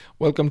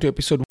Welcome to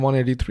episode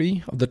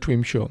 183 of The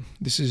Twim Show.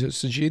 This is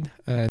Sujit,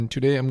 and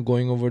today I'm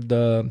going over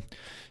the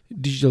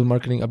digital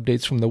marketing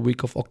updates from the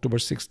week of October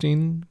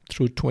 16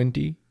 through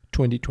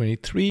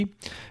 2023.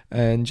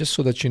 And just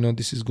so that you know,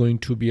 this is going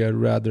to be a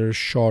rather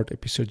short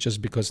episode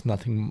just because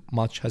nothing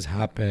much has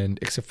happened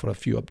except for a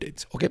few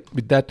updates. Okay,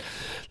 with that,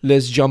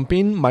 let's jump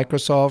in.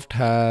 Microsoft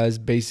has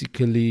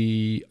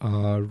basically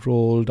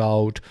rolled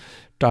out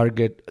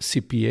target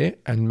CPA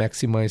and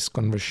maximize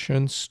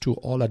conversions to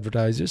all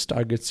advertisers.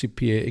 Target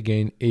CPA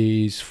again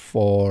is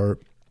for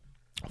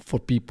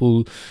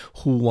people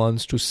who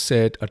wants to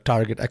set a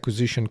target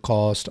acquisition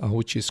cost,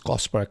 which is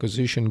cost per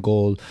acquisition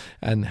goal,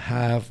 and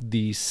have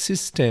the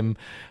system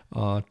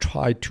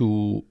try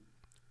to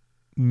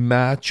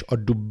match or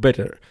do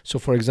better. So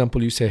for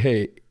example, you say,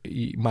 hey,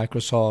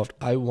 Microsoft,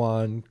 I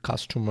want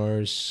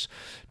customers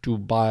to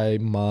buy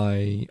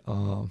my,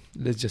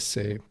 let's just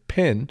say,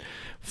 pen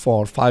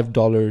for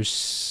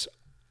 $5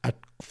 at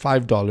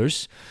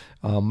 $5.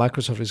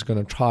 Microsoft is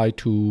going to try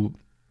to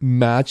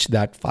match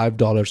that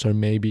 $5 or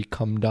maybe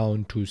come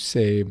down to,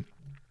 say,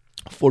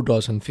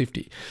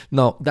 $4.50.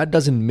 Now, that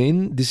doesn't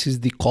mean this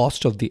is the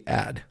cost of the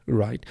ad,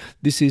 right?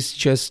 This is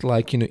just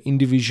like,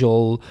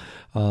 individual,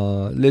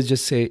 let's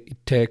just say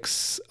it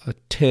takes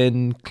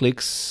 10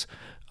 clicks,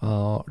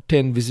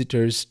 10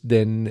 visitors,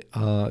 then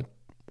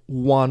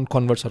one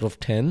converts out of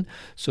 10.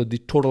 So the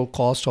total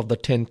cost of the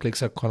 10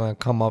 clicks are going to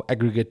come out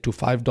aggregate to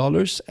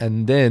 $5.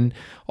 And then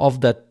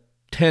of that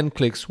 10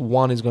 clicks,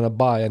 one is going to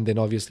buy, and then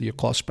obviously your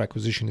cost per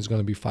acquisition is going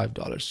to be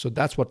 $5. So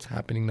that's what's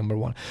happening, number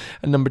one.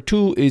 And number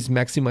two is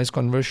maximize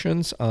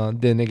conversions.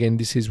 Then again,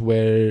 this is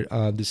where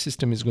the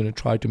system is going to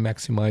try to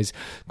maximize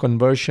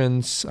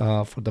conversions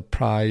for the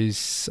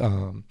price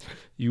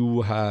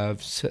you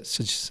have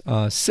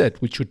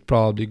set, which would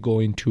probably go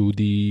into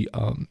the,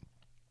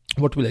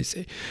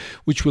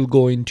 which will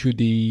go into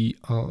the,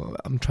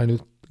 I'm trying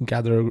to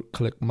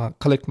collect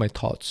my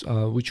thoughts,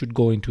 which would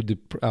go into the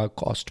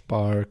cost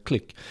per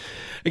click.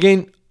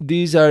 Again,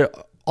 these are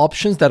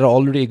options that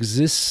already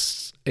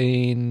exist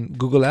in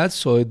Google Ads,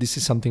 so this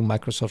is something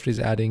Microsoft is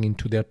adding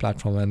into their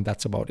platform, and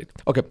that's about it.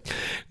 Okay,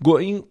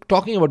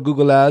 talking about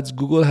Google Ads,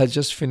 Google has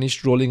just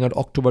finished rolling out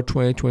October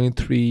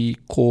 2023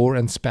 core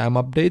and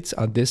spam updates.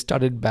 They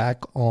started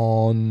back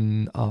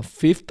on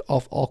 5th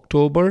of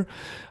October,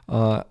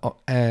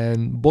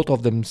 and both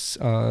of them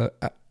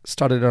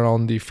started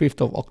around the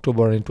 5th of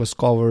October, and it was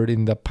covered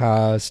in the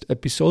past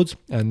episodes,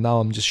 and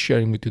now I'm just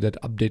sharing with you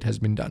that update has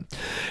been done.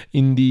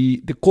 In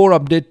the core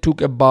update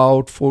took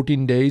about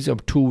 14 days or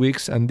 2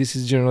 weeks, and this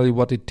is generally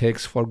what it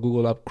takes for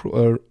Google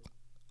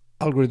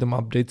algorithm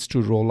updates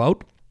to roll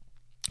out.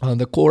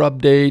 The core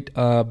update,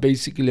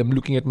 basically, I'm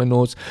looking at my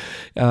notes.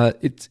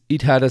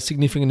 It had a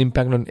significant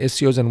impact on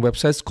SEOs and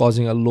websites,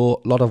 causing a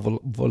lot of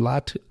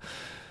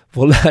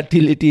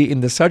volatility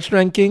in the search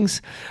rankings.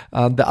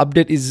 The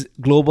update is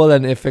global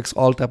and affects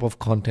all type of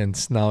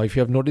contents. Now, if you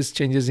have noticed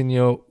changes in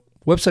your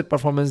website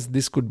performance,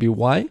 this could be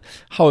why.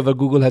 However,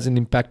 Google hasn't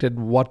impacted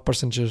what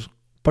percentage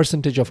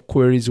of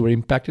queries were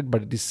impacted,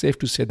 but it is safe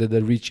to say that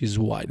the reach is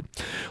wide.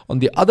 On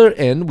the other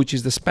end, which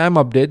is the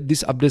spam update,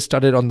 this update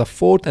started on the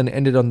 4th and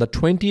ended on the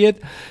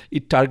 20th.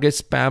 It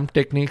targets spam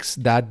techniques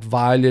that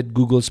violate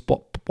Google's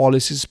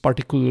policies,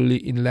 particularly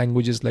in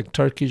languages like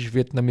Turkish,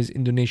 Vietnamese,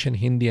 Indonesian,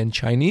 Hindi, and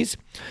Chinese.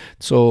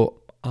 So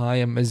I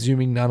am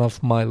assuming none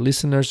of my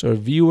listeners or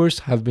viewers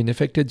have been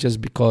affected, just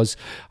because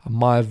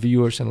my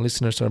viewers and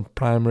listeners are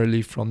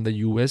primarily from the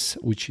US,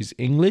 which is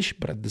English.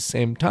 But at the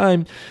same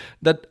time,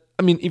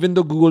 even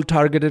though Google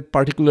targeted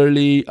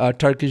particularly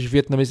Turkish,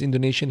 Vietnamese,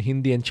 Indonesian,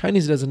 Hindi, and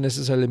Chinese, doesn't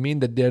necessarily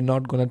mean that they're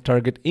not going to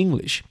target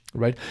English,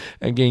 right?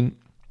 Again,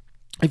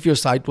 if your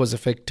site was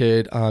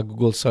affected,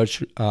 Google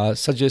search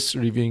suggests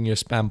reviewing your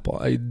spam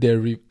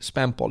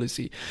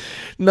policy.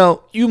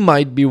 Now, you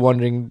might be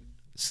wondering,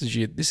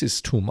 Sujit, this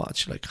is too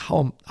much. Like,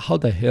 how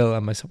the hell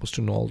am I supposed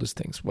to know all these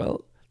things?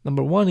 Well,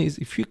 number one is,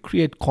 if you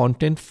create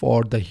content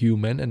for the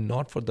human and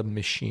not for the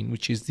machine,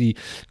 which is the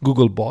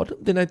Google bot,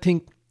 then I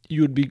think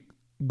you would be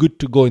good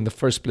to go in the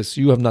first place.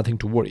 You have nothing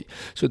to worry.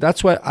 So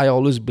that's why I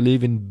always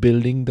believe in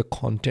building the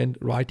content,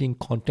 writing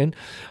content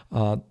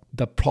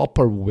the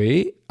proper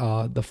way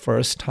the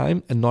first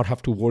time, and not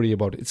have to worry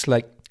about it. It's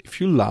like, if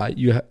you lie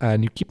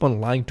and you keep on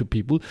lying to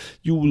people,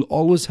 you will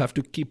always have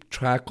to keep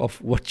track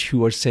of what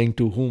you are saying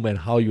to whom and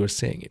how you are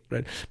saying it,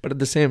 right? But at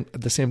the same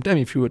time,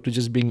 if you were to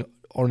just being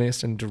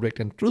honest and direct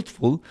and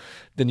truthful,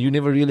 then you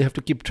never really have to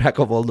keep track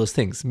of all those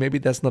things. Maybe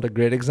that's not a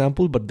great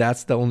example, but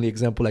that's the only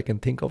example I can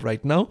think of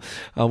right now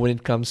when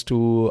it comes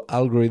to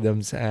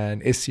algorithms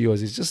and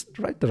SEOs. Is just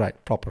write the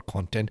proper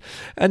content,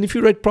 and if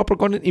you write proper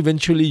content,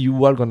 eventually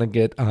you are gonna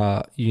get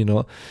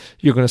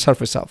you're gonna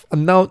surface up.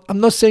 And now, I'm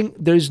not saying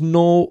there is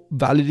no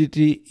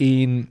validity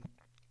in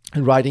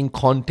writing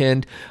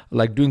content,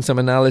 like doing some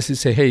analysis,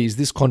 say, hey, is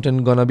this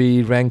content gonna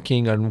be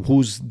ranking and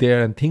who's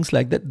there and things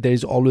like that. There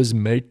is always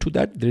merit to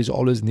that. There is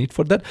always need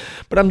for that.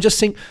 But I'm just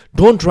saying,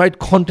 don't write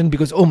content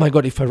because, oh my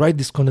God, if I write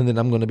this content, then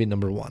I'm gonna be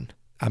number one.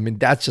 I mean,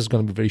 that's just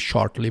going to be very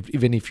short-lived,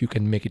 even if you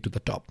can make it to the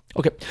top.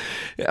 Okay,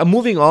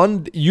 moving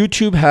on.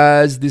 YouTube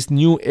has this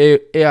new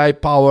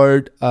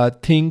AI-powered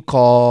thing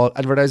called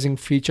advertising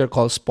feature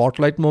called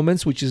Spotlight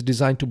Moments, which is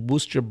designed to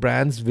boost your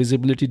brand's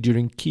visibility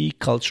during key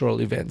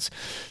cultural events.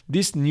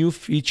 This new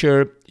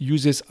feature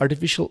uses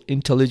artificial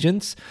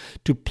intelligence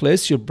to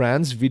place your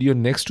brand's video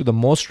next to the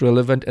most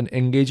relevant and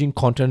engaging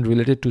content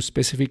related to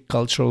specific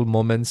cultural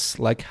moments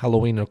like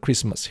Halloween or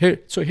Christmas.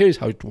 Here's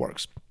how it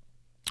works.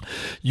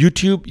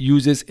 YouTube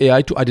uses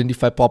AI to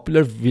identify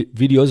popular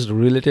videos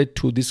related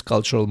to these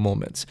cultural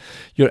moments.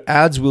 Your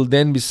ads will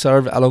then be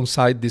served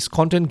alongside this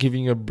content,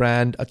 giving your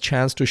brand a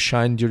chance to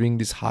shine during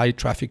these high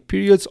traffic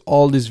periods.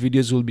 All these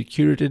videos will be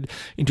curated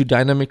into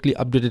dynamically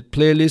updated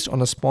playlists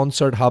on a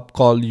sponsored hub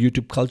called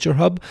YouTube Culture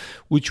Hub,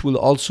 which will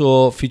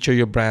also feature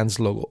your brand's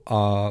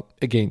logo.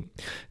 Again,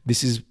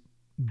 this is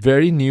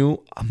very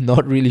new. I'm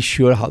not really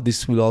sure how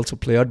this will also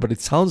play out, but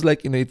it sounds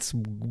like it's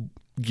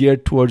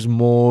geared towards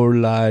more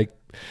like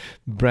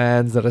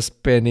brands that are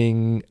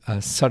spending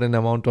a certain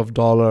amount of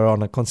dollar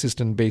on a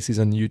consistent basis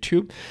on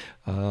YouTube.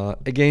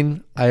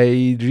 Again,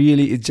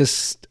 it's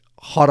just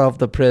hot off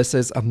the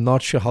presses. I'm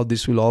not sure how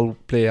this will all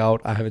play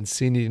out. I haven't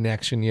seen it in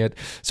action yet,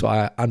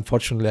 so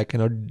unfortunately I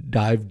cannot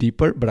dive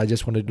deeper, but I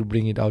just wanted to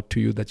bring it out to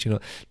you that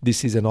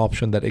this is an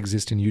option that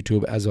exists in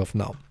YouTube as of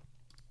now.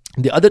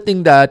 The other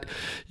thing that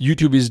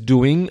YouTube is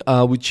doing,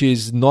 which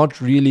is not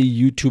really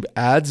YouTube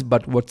ads,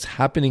 but what's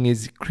happening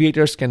is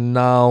creators can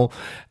now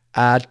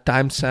add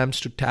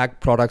timestamps to tag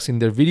products in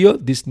their video.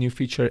 This new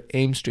feature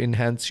aims to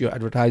enhance your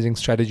advertising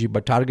strategy by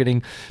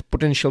targeting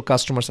potential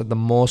customers at the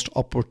most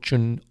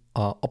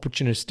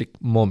opportunistic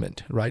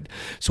moment, right?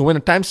 So when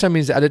a timestamp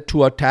is added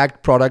to a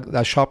tagged product,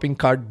 the shopping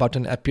cart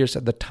button appears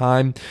at the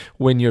time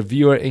when your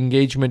viewer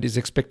engagement is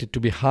expected to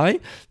be high.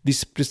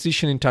 This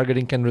precision in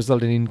targeting can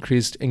result in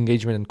increased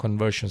engagement and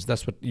conversions.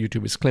 That's what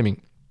YouTube is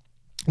claiming.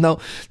 Now,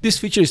 this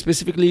feature is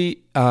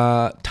specifically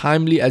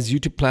timely as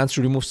YouTube plans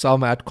to remove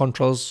some ad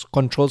controls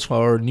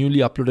for newly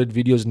uploaded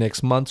videos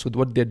next month. So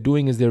what they're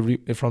doing is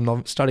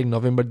starting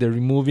November, they're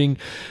removing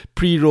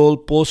pre-roll,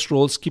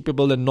 post-roll,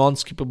 skippable and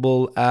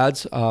non-skippable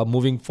ads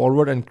moving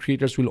forward, and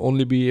creators will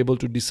only be able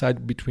to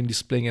decide between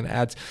displaying an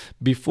ads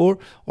before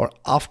or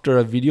after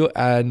a video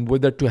and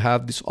whether to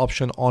have this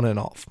option on and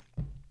off.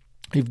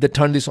 If they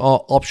turn this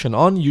option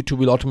on, YouTube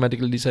will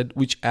automatically decide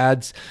which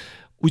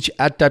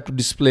ad type to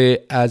display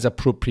as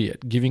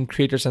appropriate, giving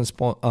creators and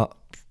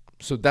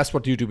so that's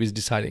what YouTube is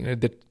deciding, right?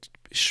 They're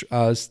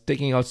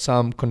taking out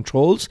some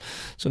controls.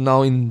 So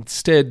now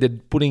instead they're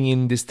putting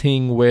in this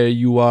thing where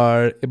you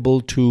are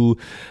able to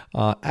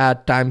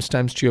add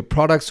timestamps to your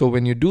product. So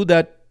when you do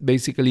that,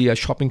 basically a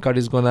shopping cart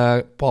is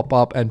gonna pop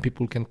up and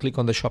people can click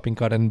on the shopping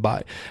cart and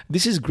buy.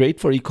 This is great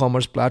for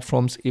e-commerce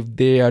platforms if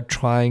they are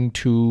trying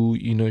to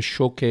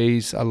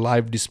showcase a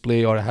live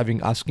display or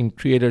asking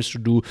creators to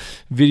do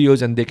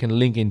videos and they can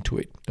link into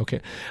it.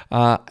 Okay,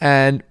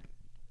 and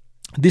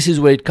this is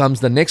where it comes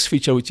the next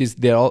feature, which is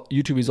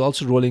YouTube is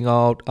also rolling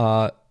out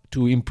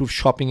to improve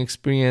shopping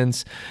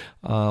experience.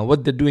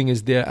 What they're doing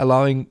is they're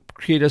allowing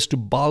creators to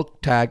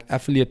bulk tag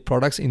affiliate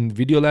products in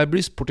video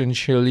libraries,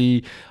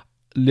 potentially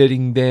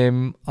letting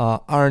them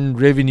earn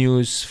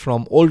revenues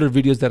from older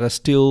videos that are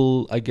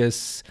still, I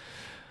guess,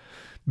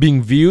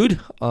 being viewed.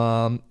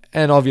 And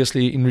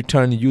obviously, in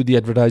return, you, the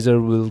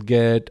advertiser, will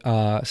get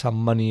some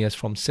money as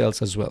from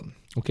sales as well.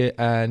 Okay,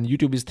 and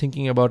YouTube is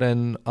thinking about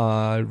an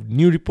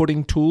new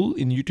reporting tool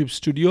in YouTube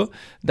Studio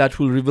that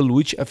will reveal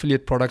which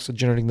affiliate products are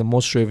generating the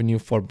most revenue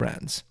for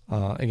brands.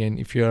 Again,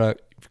 if you're a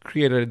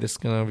creator, this is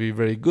gonna be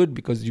very good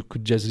because you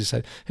could just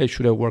decide, hey,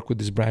 should I work with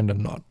this brand or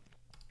not?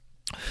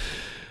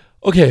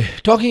 Okay,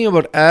 talking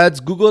about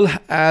ads, Google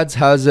Ads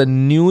has a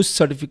new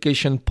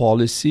certification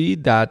policy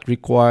that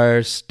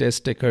requires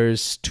test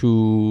takers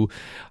to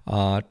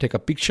take a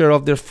picture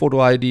of their photo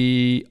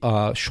ID,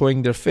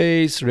 showing their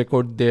face,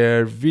 record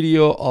a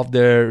video of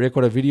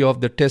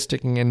their test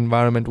taking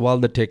environment while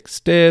they take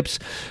steps.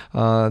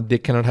 They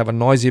cannot have a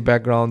noisy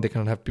background. They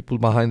cannot have people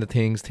behind the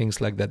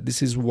things like that.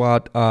 This is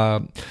what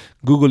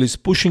Google is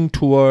pushing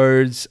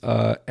towards,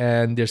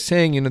 and they're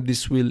saying,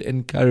 this will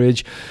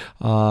encourage.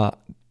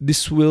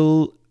 This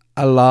will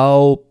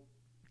allow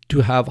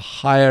to have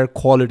higher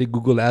quality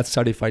Google Ads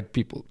certified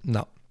people.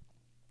 Now,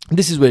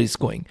 this is where it's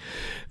going,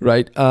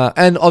 right?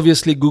 And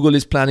obviously, Google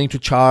is planning to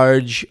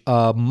charge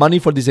money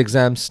for these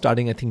exams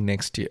starting, I think,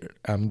 next year.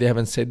 They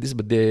haven't said this,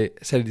 but they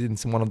said it in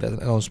one of the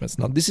announcements.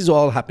 Now, this is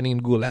all happening in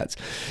Google Ads.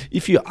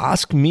 If you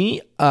ask me,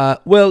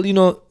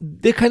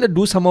 they kind of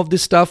do some of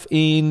this stuff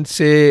in,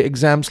 say,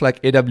 exams like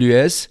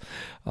AWS.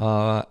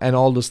 And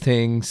all those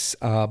things,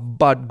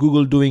 but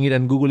Google doing it,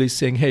 and Google is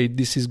saying, hey,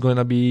 this is going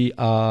to be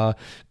a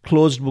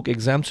closed book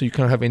exam, so you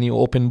cannot have any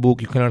open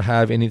book, you cannot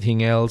have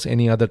anything else,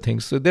 any other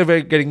things. So they're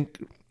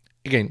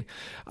again,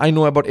 I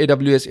know about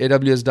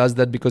AWS does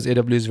that because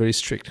AWS is very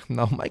strict.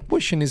 Now my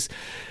question is,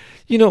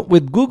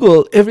 with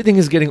Google, everything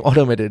is getting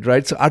automated,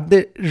 right? So are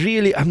they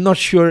really, I'm not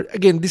sure.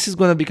 Again, this is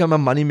going to become a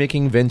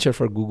money-making venture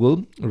for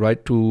Google,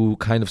 right? To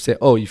kind of say,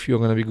 oh, if you're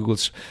going to be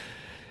Google's,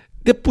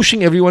 they're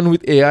pushing everyone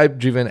with AI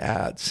driven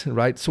ads,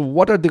 right? So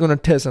what are they going to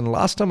test? And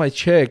last time I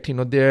checked,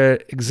 their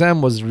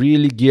exam was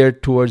really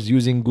geared towards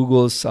using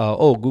Google's,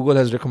 Google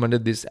has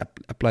recommended this,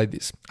 apply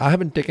this. I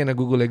haven't taken a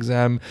Google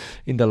exam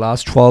in the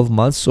last 12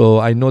 months, so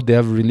I know they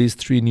have released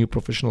 3 new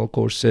professional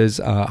courses,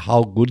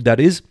 how good that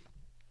is.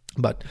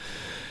 But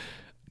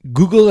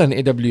Google and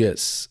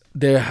AWS,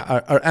 there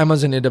are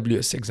Amazon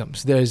AWS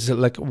exams. There is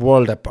like a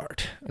world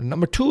apart. And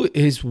number 2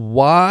 is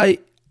why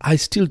I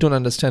still don't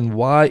understand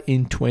why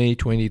in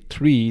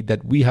 2023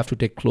 that we have to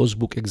take closed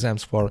book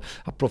exams for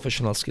a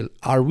professional skill.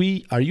 Are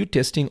you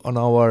testing on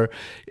our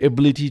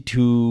ability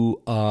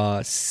to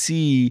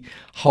see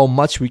how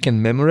much we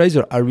can memorize,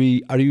 or are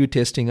you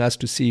testing us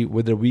to see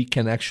whether we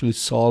can actually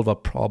solve a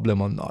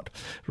problem or not,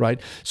 right?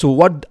 So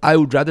what I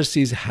would rather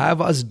see is have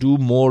us do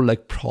more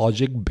like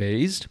project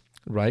based,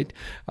 right?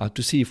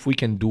 To see if we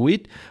can do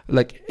it.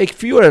 Like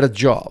if you are at a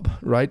job,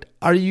 right?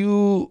 Are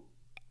you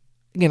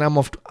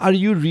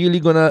really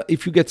gonna,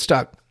 if you get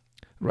stuck,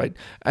 right,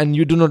 and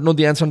you do not know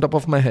the answer on top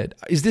of my head,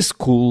 is this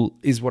cool,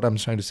 is what I'm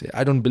trying to say.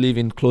 I don't believe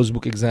in closed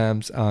book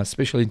exams,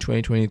 especially in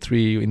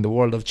 2023 in the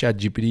world of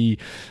ChatGPT.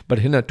 But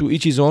to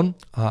each his own.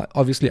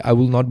 Obviously, I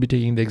will not be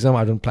taking the exam.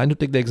 I don't plan to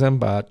take the exam,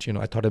 but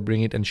I thought I'd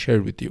bring it and share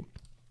it with you.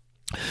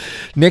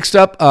 Next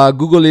up,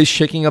 Google is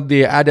shaking up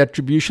the ad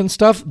attribution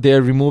stuff.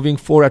 They're removing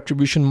 4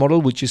 attribution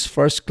model, which is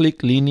first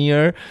click,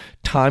 linear,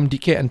 time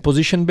decay, and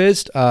position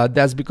based.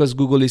 That's because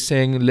Google is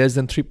saying less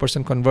than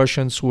 3%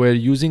 conversions were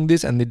using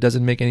this, and it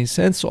doesn't make any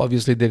sense. So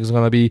obviously there's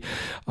going to be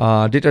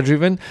data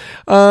driven.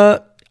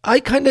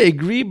 I kind of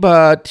agree,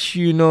 but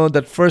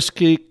that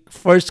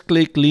first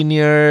click,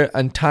 linear,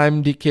 and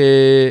time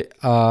decay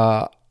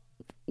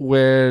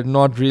were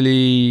not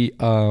really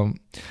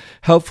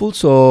helpful.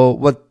 So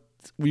what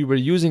we were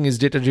using is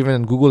data driven,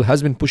 and Google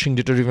has been pushing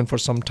data driven for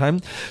some time.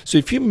 So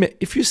if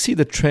you see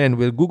the trend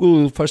where Google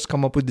will first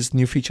come up with this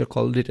new feature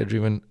called data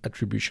driven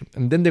attribution,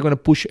 and then they're going to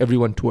push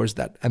everyone towards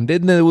that, and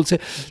then they will say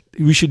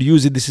we should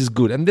use it, this is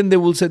good, and then they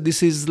will say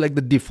this is like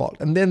the default,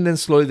 and then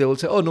slowly they will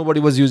say, oh,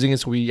 nobody was using it,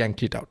 so we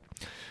yanked it out,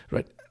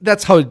 right?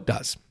 That's how it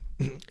does.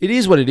 It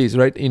is what it is,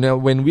 right?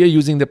 When we are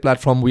using the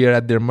platform, we are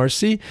at their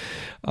mercy.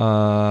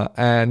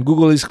 And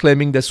Google is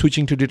claiming that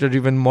switching to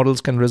data-driven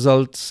models can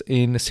result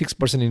in a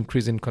 6%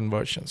 increase in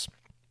conversions.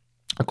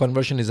 A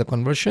conversion is a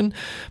conversion.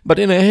 But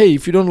hey,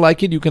 if you don't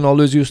like it, you can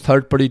always use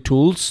third-party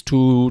tools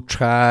to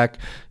track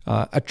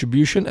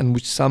attribution, and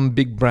which some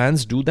big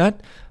brands do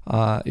that.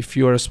 If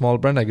you are a small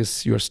brand, I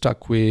guess you're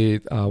stuck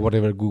with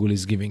whatever Google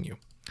is giving you.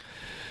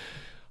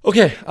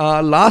 Okay,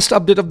 last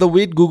update of the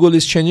week, Google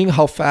is changing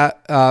how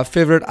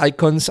favorite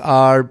icons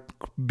are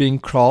being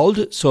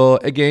crawled. So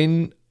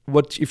again,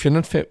 if you're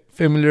not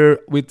familiar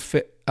with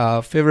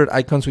favorite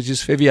icons, which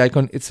is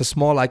favicon, it's a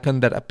small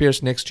icon that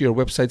appears next to your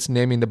website's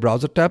name in the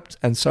browser tab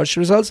and search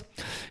results.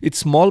 It's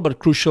small but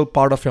crucial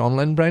part of your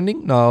online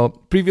branding. Now,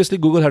 previously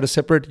Google had a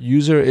separate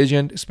user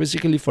agent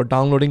specifically for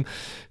downloading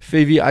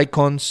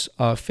favicons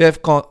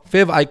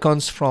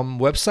from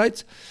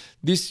websites.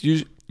 This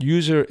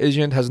user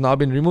agent has now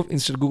been removed.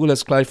 Instead, Google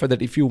has clarified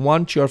that if you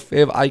want your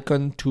fav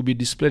icon to be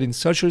displayed in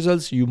search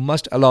results, you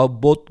must allow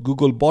both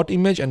Googlebot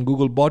image and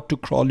Googlebot to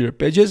crawl your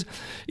pages.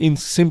 In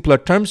simpler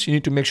terms, you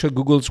need to make sure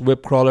Google's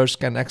web crawlers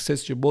can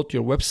access both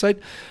your website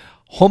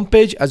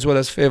homepage as well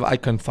as fav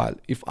icon file.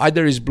 If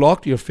either is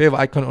blocked, your fav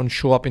icon won't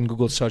show up in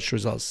Google search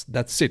results.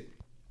 That's it.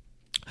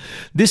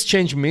 This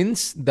change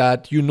means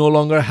that you no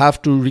longer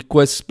have to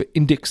request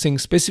indexing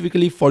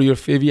specifically for your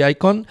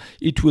favicon.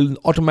 It will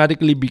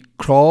automatically be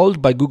crawled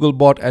by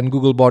Googlebot and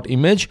Googlebot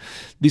image.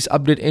 This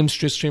update aims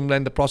to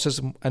streamline the process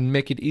and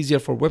make it easier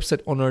for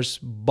website owners,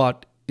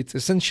 but it's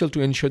essential to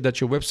ensure that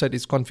your website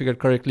is configured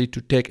correctly to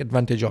take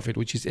advantage of it,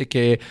 which is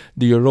aka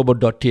your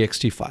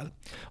robot.txt file.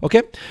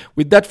 Okay,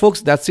 with that,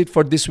 folks, that's it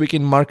for this week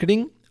in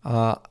marketing.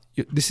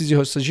 This is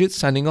your host Sajid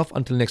signing off.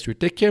 Until next week,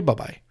 take care.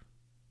 Bye-bye.